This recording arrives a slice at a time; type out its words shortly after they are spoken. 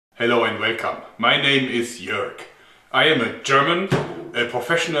Hello and welcome. My name is Jörg. I am a German, a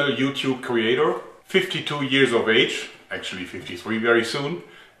professional YouTube creator, 52 years of age, actually 53 very soon,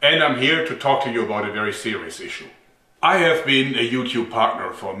 and I'm here to talk to you about a very serious issue. I have been a YouTube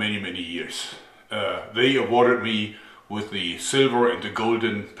partner for many years. They awarded me with the Silver and the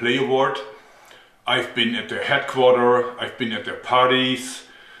Golden Play Award. I've been at their headquarters, I've been at their parties,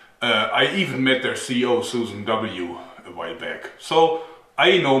 I even met their CEO Susan W. a while back. So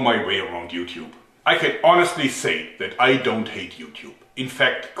I know my way around YouTube. I can honestly say that I don't hate YouTube. In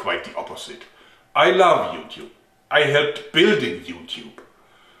fact, quite the opposite. I love YouTube. I helped building YouTube.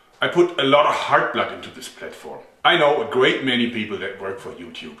 I put a lot of heart blood into this platform. I know a great many people that work for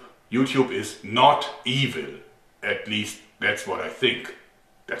YouTube. YouTube is not evil. At least that's what I think.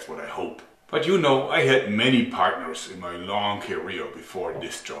 That's what I hope. But you know, I had many partners in my long career before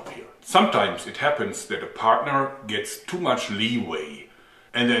this job here. Sometimes it happens that a partner gets too much leeway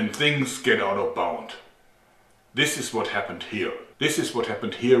and then things get out of bound. This is what happened here. This is what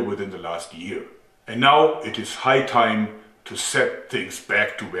happened here within the last year. And now it is high time to set things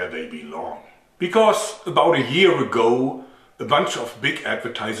back to where they belong. Because about a year ago, a bunch of big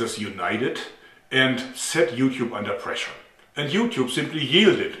advertisers united and set YouTube under pressure. And YouTube simply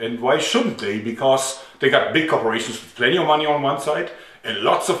yielded. And why shouldn't they? Because they got big corporations with plenty of money on one side and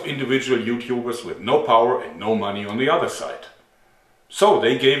lots of individual YouTubers with no power and no money on the other side. So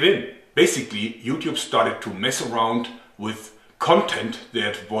they gave in. Basically, YouTube started to mess around with content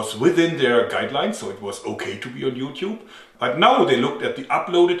that was within their guidelines, so it was okay to be on YouTube. But now they looked at the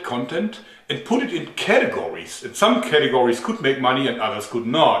uploaded content and put it in categories. And some categories could make money and others could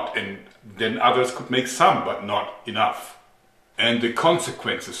not. And then others could make some, but not enough. And the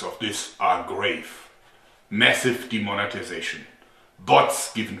consequences of this are grave. Massive demonetization.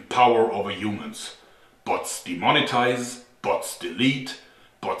 Bots given power over humans. Bots demonetize. Bots delete,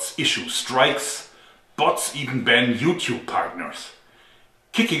 bots issue strikes, bots even ban YouTube partners,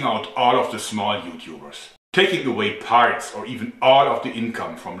 kicking out all of the small YouTubers, taking away parts or even all of the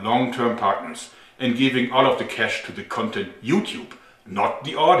income from long-term partners and giving all of the cash to the content YouTube, not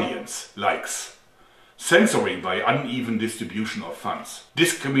the audience, likes, censoring by uneven distribution of funds,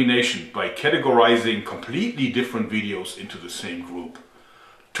 discrimination by categorizing completely different videos into the same group,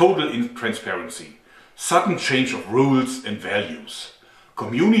 total intransparency, sudden change of rules and values,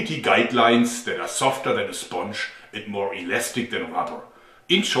 community guidelines that are softer than a sponge and more elastic than rubber.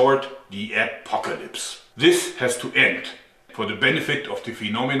 In short, the apocalypse. This has to end for the benefit of the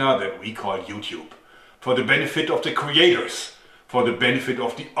phenomena that we call YouTube, for the benefit of the creators, for the benefit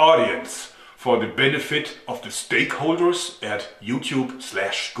of the audience, for the benefit of the stakeholders at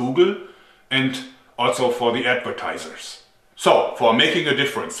YouTube/Google, and also for the advertisers. So, for making a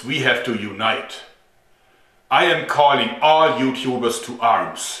difference, we have to unite. I am calling all YouTubers to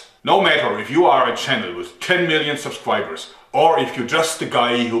arms. No matter if you are a channel with 10 million subscribers or if you're just a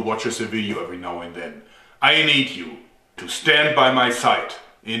guy who watches a video every now and then. I need you to stand by my side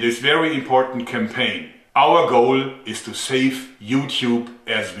in this very important campaign. Our goal is to save YouTube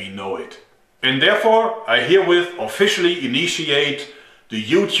as we know it. And therefore, I herewith officially initiate the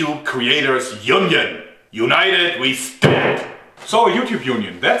YouTube Creators Union. United we stand. So a YouTube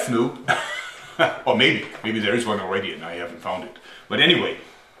union, that's new. Or maybe there is one already and I haven't found it. But anyway,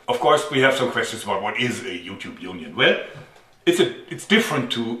 of course we have some questions about what is a YouTube union. Well, it's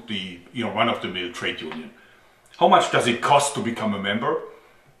different to the run-of-the-mill trade union. How much does it cost to become a member?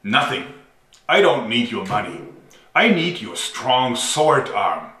 Nothing. I don't need your money. I need your strong sword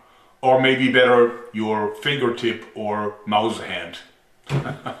arm. Or maybe better, your fingertip or mouse hand.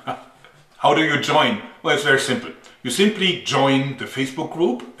 How do you join? Well, it's very simple. You simply join the Facebook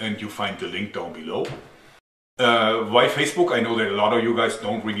group and you find the link down below. Why Facebook? I know that a lot of you guys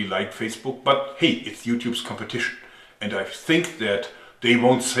don't really like Facebook, but hey, it's YouTube's competition. And I think that they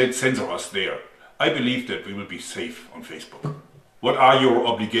won't censor us there. I believe that we will be safe on Facebook. What are your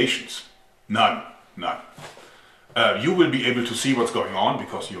obligations? None. You will be able to see what's going on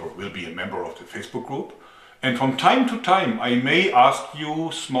because you will be a member of the Facebook group. And from time to time, I may ask you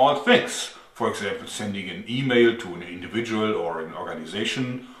small things. For example, sending an email to an individual or an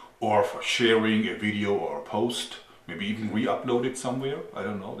organization, or for sharing a video or a post, maybe even re-upload it somewhere. I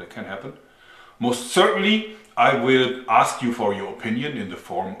don't know, that can happen. Most certainly, I will ask you for your opinion in the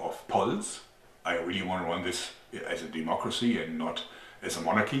form of polls. I really want to run this as a democracy and not as a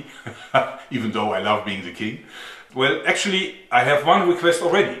monarchy, even though I love being the king. Well, actually, I have one request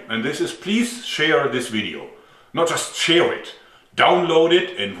already, and this is please share this video. Not just share it. Download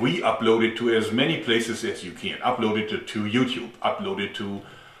it and re-upload it to as many places as you can. Upload it to YouTube, upload it to,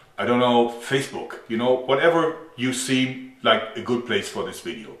 I don't know, Facebook. You know, whatever you see like a good place for this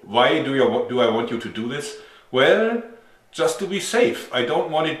video. Why do I want you to do this? Well, just to be safe. I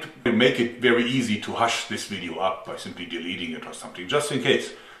don't want it to make it very easy to hush this video up by simply deleting it or something, just in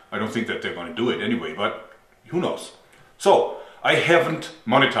case. I don't think that they're going to do it anyway, but who knows. So, I haven't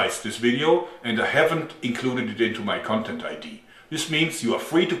monetized this video and I haven't included it into my content ID. This means you are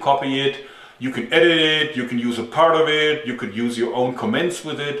free to copy it, you can edit it, you can use a part of it, you could use your own comments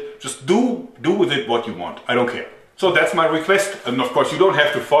with it. Just do with it what you want. I don't care. So that's my request, and of course you don't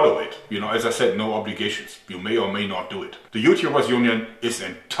have to follow it. You know, as I said, no obligations. You may or may not do it. The YouTubers Union is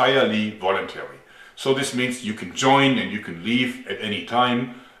entirely voluntary. So this means you can join and you can leave at any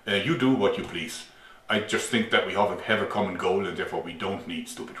time. You do what you please. I just think that we have a common goal and therefore we don't need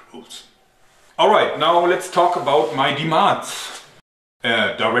stupid rules. Alright, now let's talk about my demands.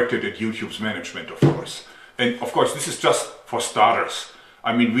 Directed at YouTube's management, of course. And of course this is just for starters.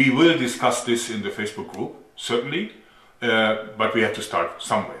 I mean, we will discuss this in the Facebook group. Certainly, but we have to start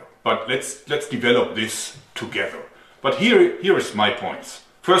somewhere. But let's develop this together. But here is my points.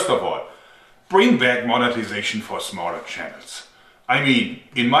 First of all, bring back monetization for smaller channels. I mean,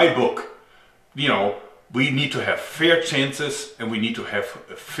 in my book, you know, we need to have fair chances and we need to have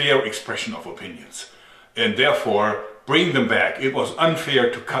a fair expression of opinions. And therefore, bring them back. It was unfair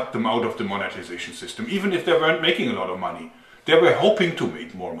to cut them out of the monetization system, even if they weren't making a lot of money. They were hoping to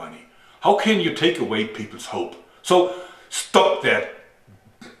make more money. How can you take away people's hope? So stop that.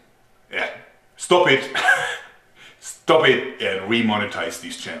 Yeah, stop it. Stop it and remonetize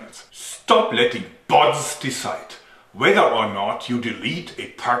these channels. Stop letting bots decide whether or not you delete a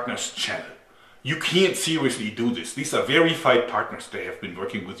partner's channel. You can't seriously do this. These are verified partners. They have been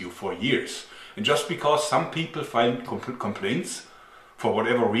working with you for years. And just because some people find complaints, for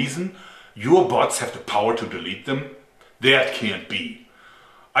whatever reason, your bots have the power to delete them. That can't be.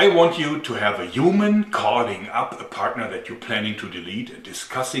 I want you to have a human calling up a partner that you're planning to delete and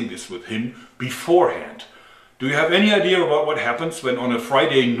discussing this with him beforehand. Do you have any idea about what happens when on a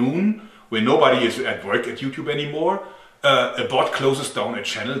Friday noon, when nobody is at work at YouTube anymore, a bot closes down a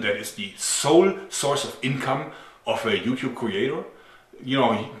channel that is the sole source of income of a YouTube creator? You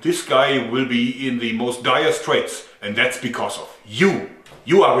know, this guy will be in the most dire straits, and that's because of you.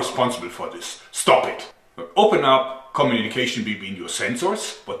 You are responsible for this. Stop it. Open up communication between your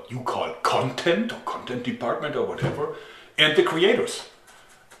censors, what you call content or content department or whatever, and the creators.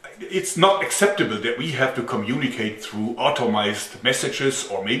 It's not acceptable that we have to communicate through automized messages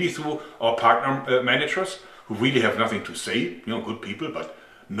or maybe through our partner managers who really have nothing to say, you know, good people, but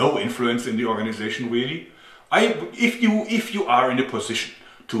no influence in the organization really. If you are in a position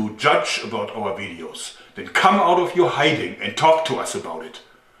to judge about our videos, then come out of your hiding and talk to us about it.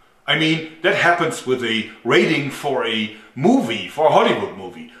 I mean, that happens with a rating for a movie, for a Hollywood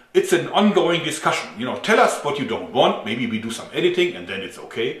movie. It's an ongoing discussion. You know, tell us what you don't want. Maybe we do some editing and then it's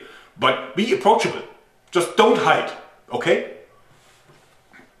okay. But be approachable. Just don't hide, okay?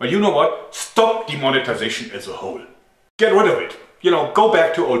 But you know what? Stop demonetization as a whole. Get rid of it. You know, go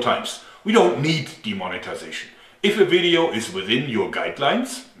back to old times. We don't need demonetization. If a video is within your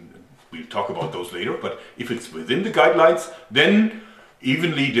guidelines, we'll talk about those later, but if it's within the guidelines, then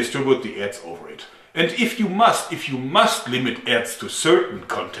evenly distribute the ads over it. And if you must limit ads to certain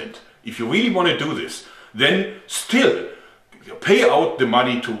content, if you really want to do this, then still pay out the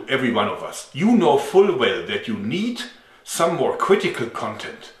money to every one of us. You know full well that you need some more critical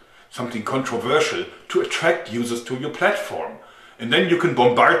content, something controversial to attract users to your platform. And then you can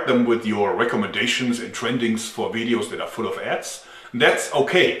bombard them with your recommendations and trendings for videos that are full of ads. That's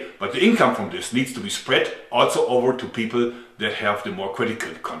okay, but the income from this needs to be spread also over to people that have the more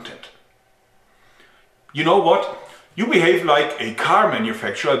critical content. You know what? You behave like a car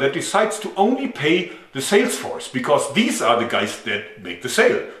manufacturer that decides to only pay the sales force because these are the guys that make the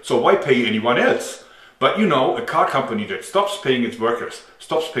sale. So why pay anyone else? But you know, a car company that stops paying its workers,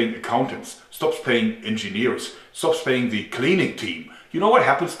 stops paying accountants, stops paying engineers, stops paying the cleaning team, you know what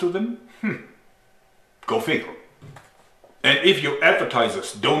happens to them? Go figure. And if your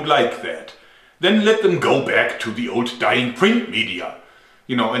advertisers don't like that, then let them go back to the old dying print media.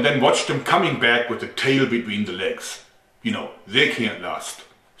 You know, and then watch them coming back with the tail between the legs. You know, they can't last.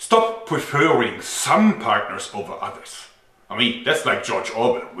 Stop preferring some partners over others. I mean, that's like George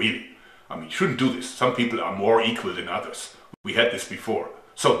Orwell, really. I mean, you shouldn't do this. Some people are more equal than others. We had this before.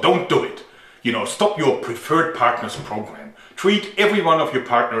 So don't do it. You know, stop your preferred partners program. Treat every one of your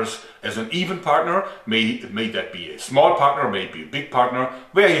partners as an even partner. May that be a small partner, maybe a big partner,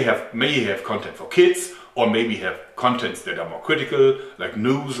 where you have content for kids, or maybe have contents that are more critical, like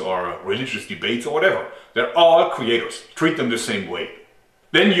news or religious debates or whatever. They're all creators. Treat them the same way.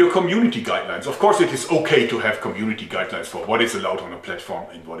 Then your community guidelines. Of course, it is okay to have community guidelines for what is allowed on a platform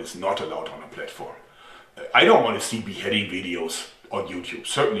and what is not allowed on a platform. I don't want to see beheading videos on YouTube,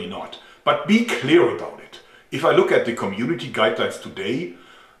 certainly not. But be clear about it. If I look at the community guidelines today,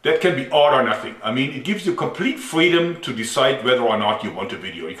 that can be all or nothing. I mean, it gives you complete freedom to decide whether or not you want a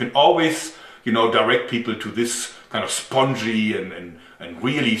video. You can always, direct people to this kind of spongy and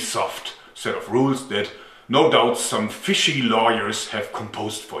really soft set of rules that no doubt some fishy lawyers have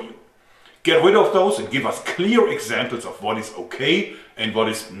composed for you. Get rid of those and give us clear examples of what is okay and what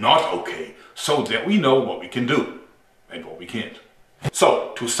is not okay, so that we know what we can do and what we can't.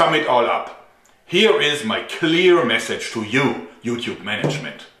 So, to sum it all up, here is my clear message to you, YouTube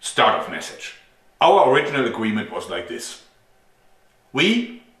management. Start of message. Our original agreement was like this.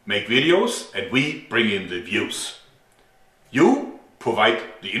 We make videos and we bring in the views. You provide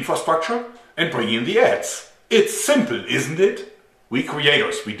the infrastructure and bring in the ads. It's simple, isn't it? We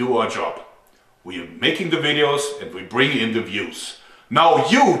creators, we do our job. We are making the videos and we bring in the views. Now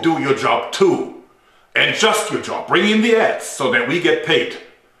you do your job too. And just your job. Bring in the ads so that we get paid.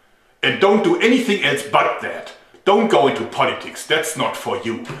 And don't do anything else but that. Don't go into politics, that's not for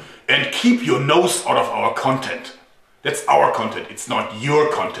you. And keep your nose out of our content. That's our content, it's not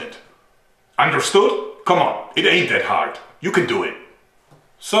your content. Understood? Come on, it ain't that hard. You can do it.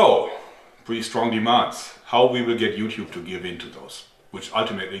 So, pretty strong demands. How we will get YouTube to give in to those. Which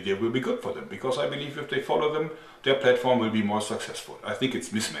ultimately they will be good for them. Because I believe if they follow them, their platform will be more successful. I think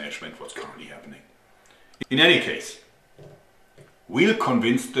it's mismanagement what's currently happening. In any case, we'll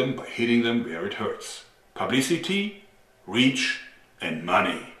convince them by hitting them where it hurts. Publicity, reach, and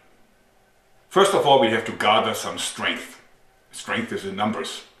money. First of all, we have to gather some strength. Strength is in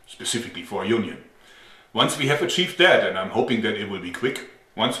numbers, specifically for a union. Once we have achieved that, and I'm hoping that it will be quick,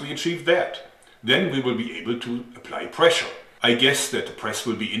 once we achieve that, then we will be able to apply pressure. I guess that the press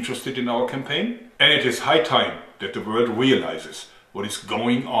will be interested in our campaign, and it is high time that the world realizes what is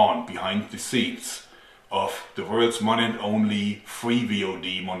going on behind the scenes of the world's one and only free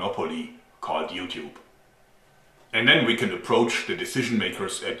VOD monopoly called YouTube. And then we can approach the decision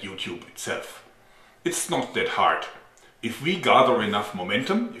makers at YouTube itself. It's not that hard. If we gather enough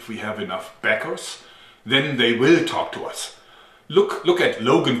momentum, if we have enough backers, then they will talk to us. Look at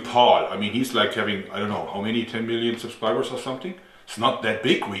Logan Paul. I mean, he's like having, I don't know, how many, 10 million subscribers or something? It's not that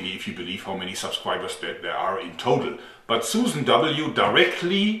big really if you believe how many subscribers there are in total. But Susan W.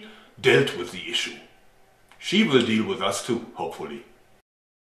 directly dealt with the issue. She will deal with us too, hopefully.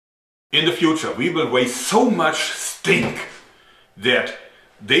 In the future, we will raise so much stink that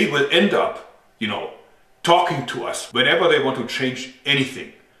they will end up, talking to us whenever they want to change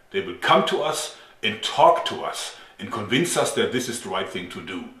anything. They will come to us and talk to us and convince us that this is the right thing to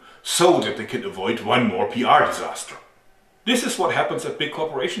do, so that they can avoid one more PR disaster. This is what happens at big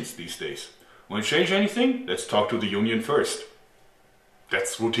corporations these days. Want to change anything? Let's talk to the union first.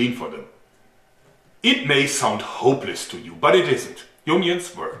 That's routine for them. It may sound hopeless to you, but it isn't.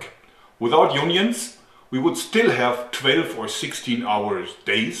 Unions work. Without unions, we would still have 12 or 16 hour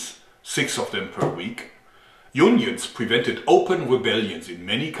days, 6 of them per week. Unions prevented open rebellions in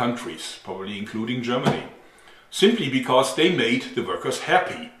many countries, probably including Germany, simply because they made the workers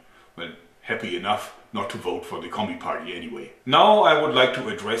happy. Well, happy enough not to vote for the Commie Party anyway. Now I would like to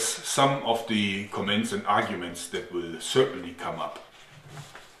address some of the comments and arguments that will certainly come up.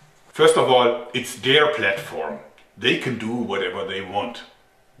 First of all, it's their platform. They can do whatever they want.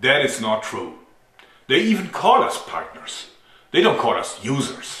 That is not true. They even call us partners. They don't call us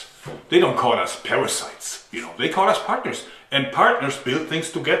users. They don't call us parasites. They call us partners. And partners build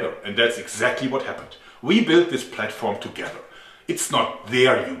things together. And that's exactly what happened. We built this platform together. It's not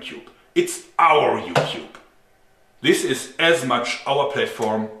their YouTube. It's our YouTube. This is as much our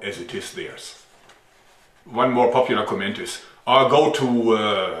platform as it is theirs. One more popular comment is, go to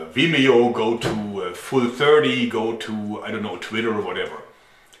Vimeo, go to Full30, go to, I don't know, Twitter or whatever.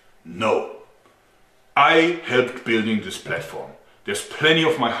 No. I helped building this platform. There's plenty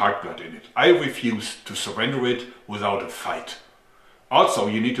of my heart blood in it. I refuse to surrender it without a fight. Also,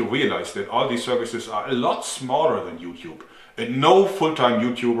 you need to realize that all these services are a lot smaller than YouTube. And no full-time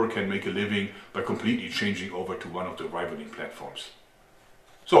YouTuber can make a living by completely changing over to one of the rivaling platforms.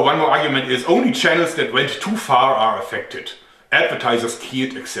 So one more argument is only channels that went too far are affected. Advertisers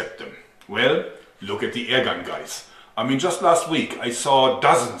can't accept them. Well, look at the airgun guys. I mean, just last week I saw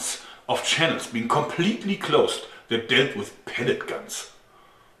dozens of channels being completely closed that dealt with pellet guns.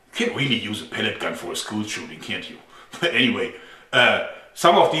 You can't really use a pellet gun for a school shooting, can't you? But anyway,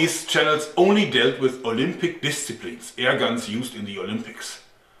 some of these channels only dealt with Olympic disciplines, air guns used in the Olympics.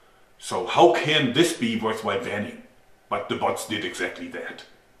 So how can this be worthwhile banning? but the bots did exactly that.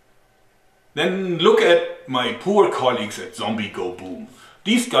 Then look at my poor colleagues at Zombie Go Boom.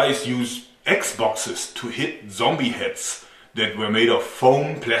 These guys use Xboxes to hit zombie heads that were made of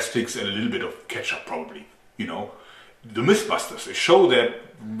foam, plastics and a little bit of ketchup probably, you know. The Mythbusters, a show that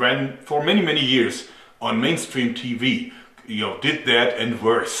ran for many years on mainstream TV, you know, did that and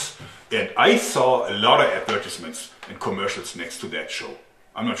worse. And I saw a lot of advertisements and commercials next to that show.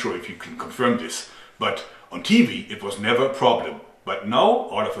 I'm not sure if you can confirm this, but on TV it was never a problem. But now,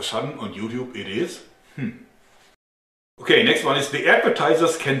 all of a sudden, on YouTube it is. Okay, next one is the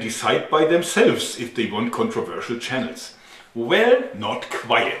advertisers can decide by themselves if they want controversial channels. Well, not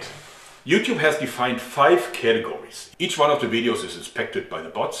quite. YouTube has defined 5 categories. Each one of the videos is inspected by the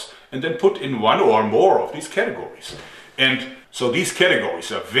bots and then put in one or more of these categories. And so these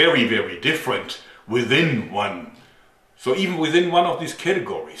categories are very different within one. So even within one of these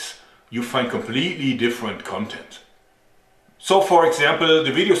categories, you find completely different content. So for example,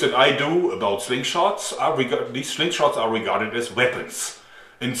 the videos that I do about slingshots, these slingshots are regarded as weapons.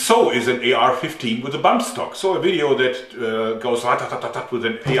 And so is an AR-15 with a bump stock. So a video that goes rat-tat-tat-tat with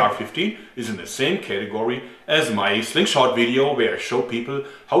an AR-15 is in the same category as my slingshot video where I show people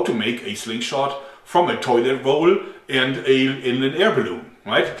how to make a slingshot from a toilet roll and in an air balloon,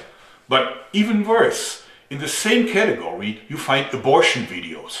 right? But even worse, in the same category you find abortion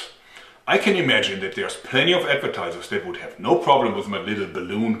videos. I can imagine that there's plenty of advertisers that would have no problem with my little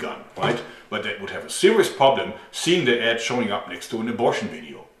balloon gun, right? But that would have a serious problem seeing the ad showing up next to an abortion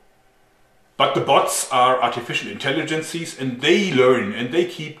video. But the bots are artificial intelligences and they learn and they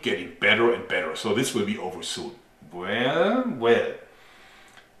keep getting better and better. So this will be over soon. Well.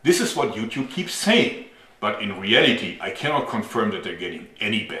 This is what YouTube keeps saying. But in reality, I cannot confirm that they're getting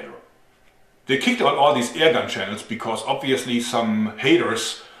any better. They kicked out all these airgun channels because obviously some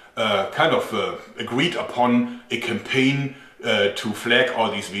haters agreed upon a campaign to flag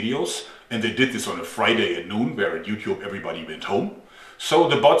all these videos, and they did this on a Friday at noon where at YouTube everybody went home. So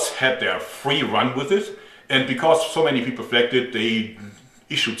the bots had their free run with it, and because so many people flagged it, they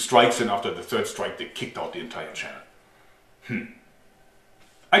issued strikes, and after the 3rd strike they kicked out the entire channel.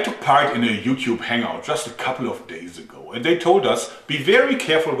 I took part in a YouTube hangout just a couple of days ago, and they told us be very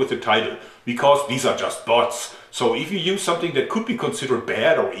careful with the title because these are just bots. So if you use something that could be considered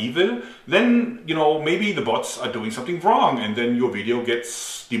bad or evil, then, you know, maybe the bots are doing something wrong and then your video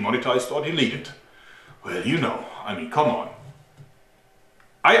gets demonetized or deleted. Well, you know, I mean, come on.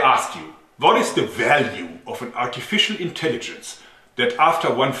 I asked you, what is the value of an artificial intelligence that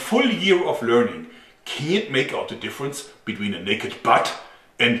after 1 full year of learning can't make out the difference between a naked butt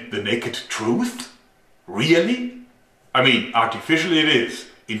and the naked truth? Really? I mean, artificial it is.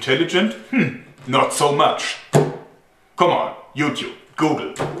 Intelligent? Not so much. Come on, YouTube,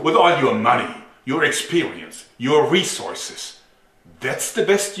 Google, with all your money, your experience, your resources, that's the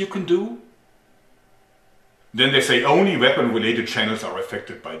best you can do? Then they say only weapon-related channels are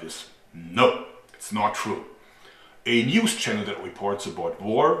affected by this. No, it's not true. A news channel that reports about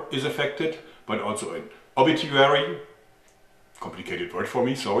war is affected, but also an obituary, complicated word for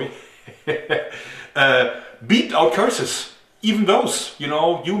me, sorry, beeped out curses. Even those, you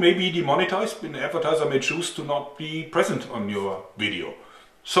know, you may be demonetized and the advertiser may choose to not be present on your video.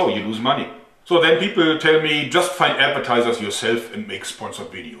 So you lose money. So then people tell me, just find advertisers yourself and make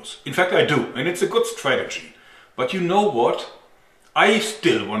sponsored videos. In fact, I do, and it's a good strategy. But you know what? I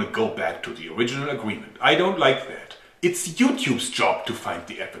still want to go back to the original agreement. I don't like that. It's YouTube's job to find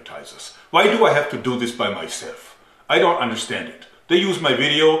the advertisers. Why do I have to do this by myself? I don't understand it. They use my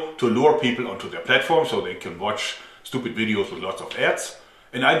video to lure people onto their platform so they can watch stupid videos with lots of ads,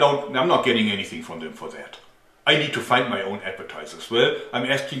 and I'm not getting anything from them for that. I need to find my own advertisers. Well, I'm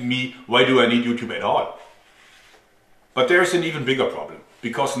asking me, why do I need YouTube at all? But there's an even bigger problem,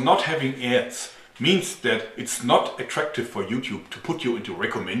 because not having ads means that it's not attractive for YouTube to put you into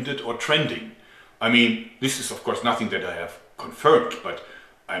recommended or trending. I mean, this is of course nothing that I have confirmed, but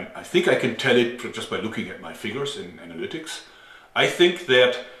I think I can tell it just by looking at my figures in analytics. I think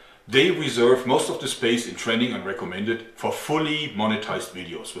that they reserve most of the space in trending and recommended for fully monetized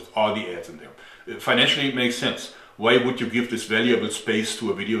videos with all the ads in there. Financially it makes sense. Why would you give this valuable space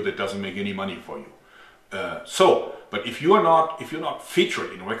to a video that doesn't make any money for you? But if you're not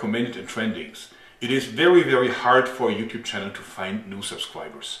featured in recommended and trendings, it is very hard for a YouTube channel to find new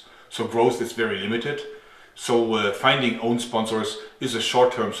subscribers. So growth is very limited. So finding own sponsors is a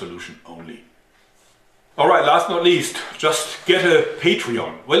short-term solution only. Alright, last not least, just get a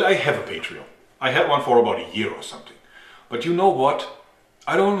Patreon. Well, I have a Patreon. I had one for about a year or something. But you know what?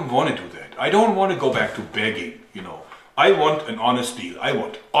 I don't want to do that. I don't want to go back to begging, you know. I want an honest deal. I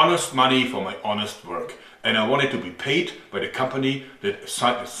want honest money for my honest work. and I wanted to be paid by the company that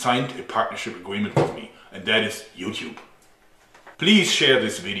signed a partnership agreement with me, and that is YouTube. Please share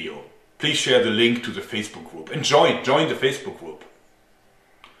this video. Please share the link to the Facebook group and join the Facebook group.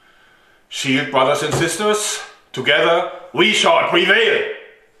 Shield, brothers and sisters, together we shall prevail.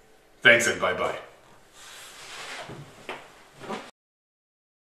 Thanks and bye-bye.